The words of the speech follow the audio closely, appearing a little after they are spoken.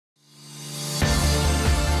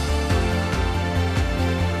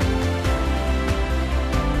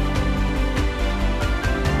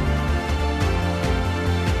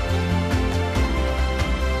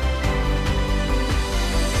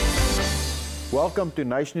Welcome to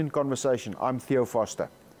Nation in Conversation. I'm Theo Foster.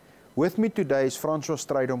 With me today is Francois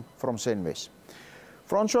Strydom from Senwes.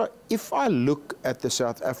 Francois, if I look at the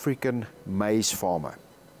South African maize farmer,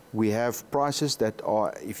 we have prices that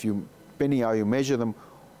are, depending how you measure them,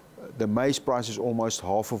 the maize price is almost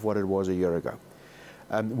half of what it was a year ago.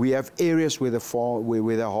 We have areas where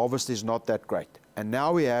the harvest is not that great. And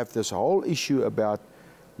now we have this whole issue about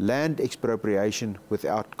land expropriation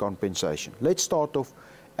without compensation. Let's start off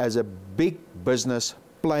as a big business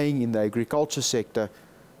playing in the agriculture sector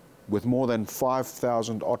with more than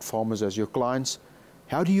 5,000 odd farmers as your clients.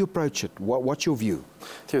 How do you approach it? What's your view?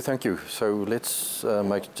 Theo, thank you. So let's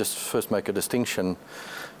first make a distinction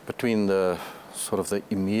between the sort of the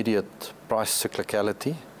immediate price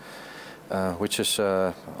cyclicality, which is,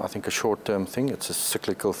 I think, a short-term thing. It's a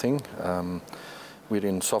cyclical thing. We're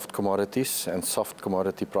in soft commodities, and soft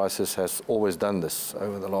commodity prices has always done this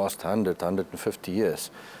over the last 150 years.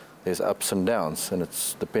 There's ups and downs, and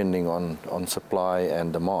it's depending on supply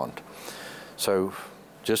and demand. So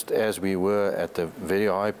just as we were at a very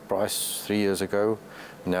high price 3 years ago,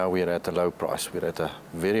 now we're at a low price. We're at a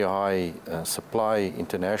very high supply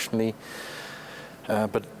internationally.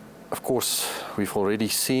 But of course, we've already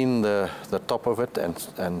seen the top of it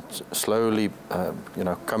and slowly,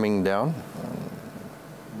 coming down.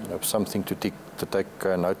 Something to take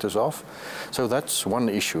notice of. So that's one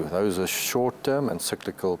issue. Those are short-term and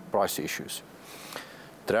cyclical price issues.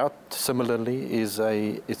 Drought, similarly,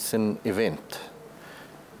 it's an event.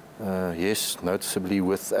 Yes, noticeably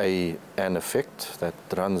with an effect that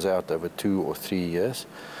runs out over 2 or 3 years,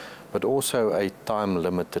 but also a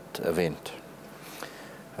time-limited event.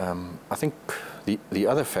 I think the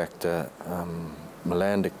other factor,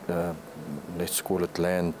 land, let's call it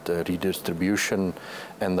land redistribution,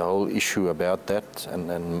 and the whole issue about that,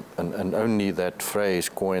 and only that phrase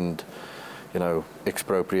coined,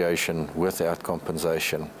 expropriation without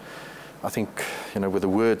compensation. I think, with the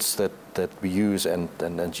words that we use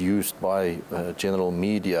and used by general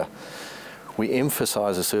media, we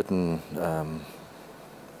emphasize a certain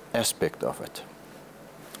aspect of it.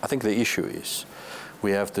 I think the issue is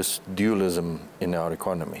we have this dualism in our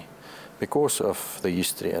economy. Because of the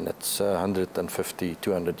history, and it's 150,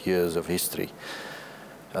 200 years of history,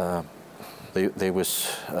 there was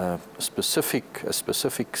a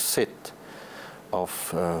specific set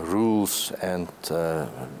of rules and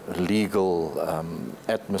legal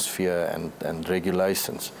atmosphere and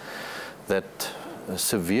regulations that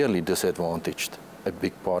severely disadvantaged a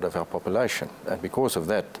big part of our population. And because of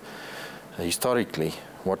that, historically,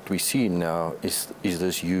 what we see now is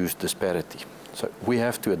this huge disparity. So we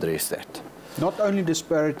have to address that. Not only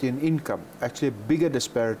disparity in income, actually a bigger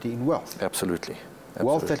disparity in wealth. Absolutely.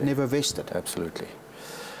 Wealth that never vested. Absolutely.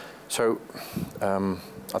 So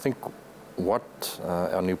I think what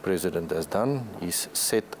our new president has done is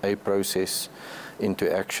set a process into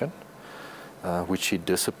action, which he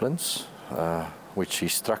disciplines, which he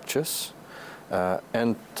structures,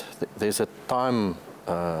 and there's a time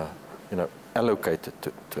allocated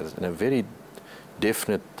to it in a very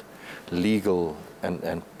definite legal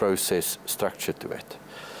and process structure to it.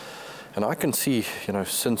 And I can see,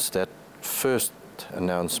 since that first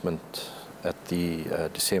announcement at the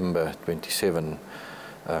December 27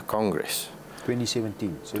 Congress.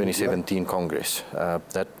 2017 Congress,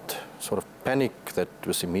 that sort of panic that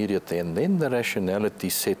was immediate, and then the rationality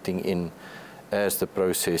setting in as the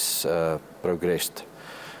process progressed.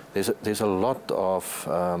 There's a lot of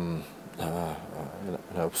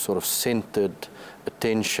sort of centered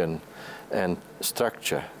attention and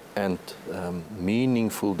structure and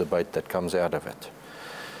meaningful debate that comes out of it.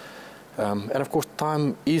 And of course,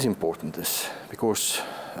 time is important, because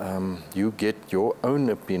you get your own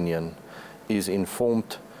opinion is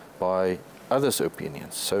informed by others'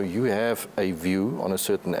 opinions. So you have a view on a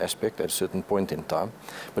certain aspect at a certain point in time,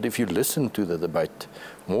 but if you listen to the debate,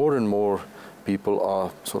 more and more people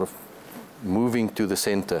are sort of moving to the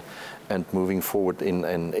center and moving forward in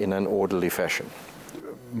an orderly fashion.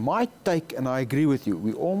 My take, and I agree with you,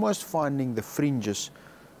 we're almost finding the fringes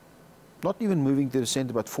not even moving to the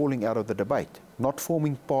center, but falling out of the debate, not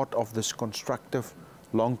forming part of this constructive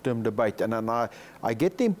long-term debate. And I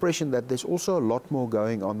get the impression that there's also a lot more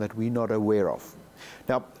going on that we're not aware of.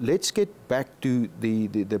 Now, let's get back to the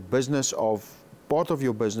business of, part of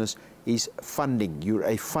your business is funding. You're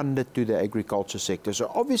a funder to the agriculture sector. So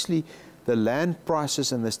obviously, the land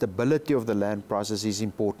prices and the stability of the land prices is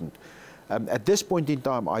important. At this point in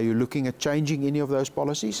time, are you looking at changing any of those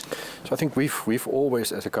policies? So I think we've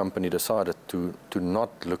always, as a company, decided to not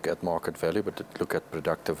look at market value, but to look at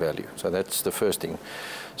productive value. So that's the first thing.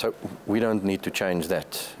 So we don't need to change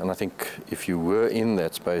that. And I think if you were in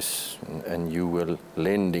that space and you were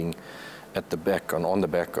lending at the back and on the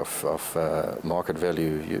back of market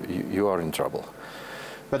value, you are in trouble.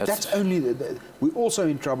 But that's only, we're also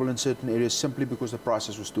in trouble in certain areas simply because the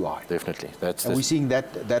prices was too high. Definitely. And we're seeing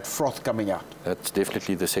that froth coming out. That's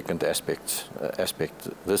definitely the second aspect.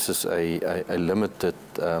 This is a limited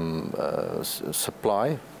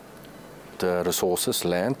supply, the resources,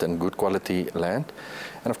 land, and good quality land.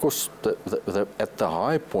 And of course, at the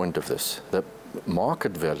high point of this, the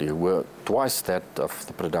market value were twice that of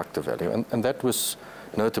the productive value, and that was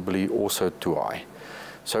notably also too high.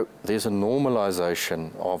 So there's a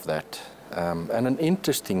normalization of that. And an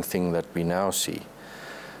interesting thing that we now see,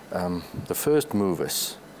 the first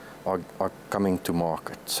movers are coming to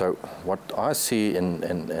market. So what I see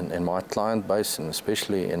in my client base, and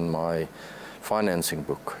especially in my financing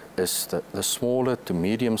book, is that the smaller to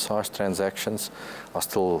medium-sized transactions are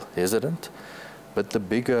still hesitant, but the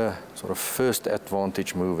bigger sort of first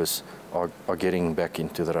advantage movers are getting back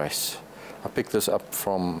into the race. I picked this up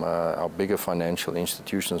from our bigger financial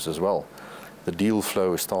institutions as well. The deal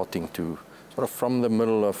flow is starting to, sort of from the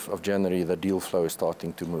middle of January, the deal flow is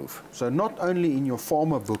starting to move. So not only in your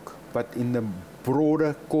farmer book, but in the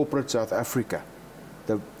broader corporate South Africa,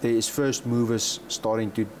 there is first movers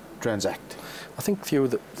starting to transact. I think, Theo,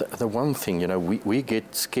 the one thing, we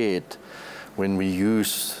get scared when we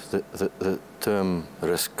use the term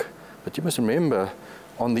risk. But you must remember,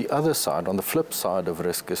 on the other side, on the flip side of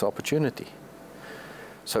risk is opportunity.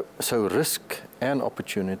 So risk and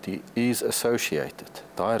opportunity is associated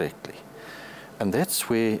directly. And that's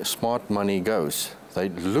where smart money goes. They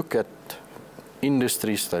look at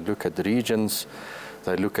industries, they look at regions,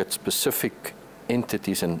 they look at specific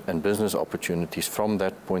entities and business opportunities from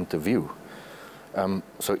that point of view.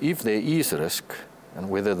 So if there is risk, and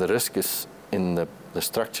whether the risk is in the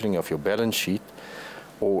structuring of your balance sheet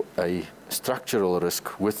or a structural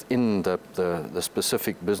risk within the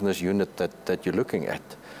specific business unit that you're looking at,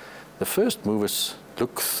 the first movers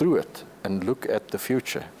look through it and look at the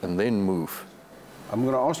future and then move. I'm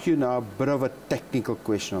going to ask you now a bit of a technical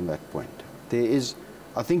question on that point.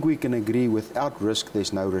 I think we can agree, without risk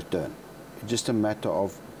there's no return. It's just a matter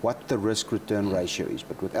of what the risk-return ratio is,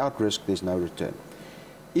 but without risk there's no return.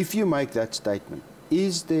 If you make that statement,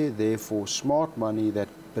 is there therefore smart money that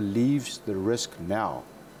believes the risk now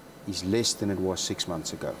is less than it was 6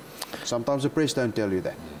 months ago? Sometimes the press don't tell you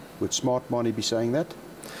that. Would smart money be saying that?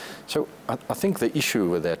 So I think the issue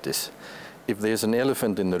with that is, if there's an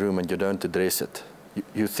elephant in the room and you don't address it,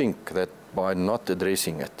 you think that by not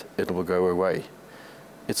addressing it, it will go away.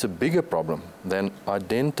 It's a bigger problem than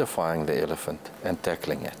identifying the elephant and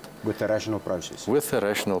tackling it. With the rational process. With the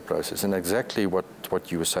rational process, and exactly what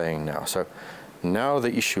you were saying now. So now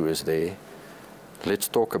the issue is there. Let's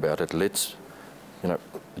talk about it. Let's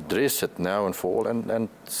address it now and for all. And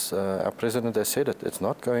our president has said it. It's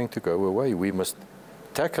not going to go away. We must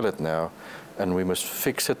tackle it now, and we must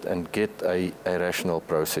fix it and get a rational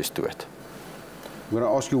process to it. I'm going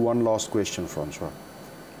to ask you one last question, Francois.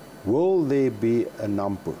 Will there be a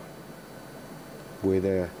NAMPO where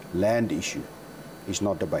the land issue is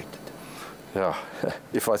not debated? Yeah,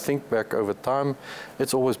 if I think back over time,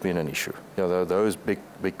 it's always been an issue. Those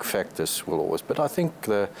big factors will always. But I think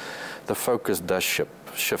the focus does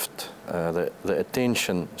shift. The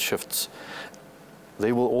attention shifts.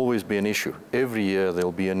 There will always be an issue. Every year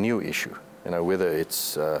there'll be a new issue. Whether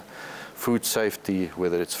it's food safety,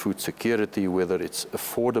 whether it's food security, whether it's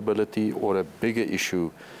affordability, or a bigger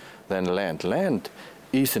issue than land. Land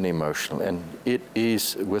is an emotional, and it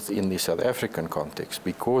is within the South African context,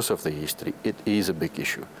 because of the history, it is a big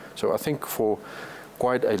issue. So I think for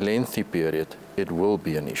quite a lengthy period, it will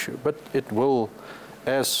be an issue. But it will,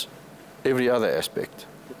 as every other aspect,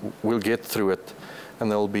 we'll get through it,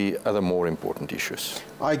 and there'll be other more important issues.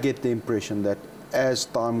 I get the impression that as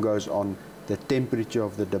time goes on, the temperature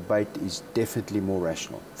of the debate is definitely more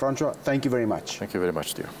rational. Francois, thank you very much. Thank you very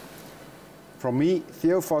much, Theo. From me,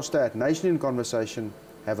 Theo Foster at Nation in Conversation,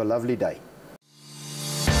 have a lovely day.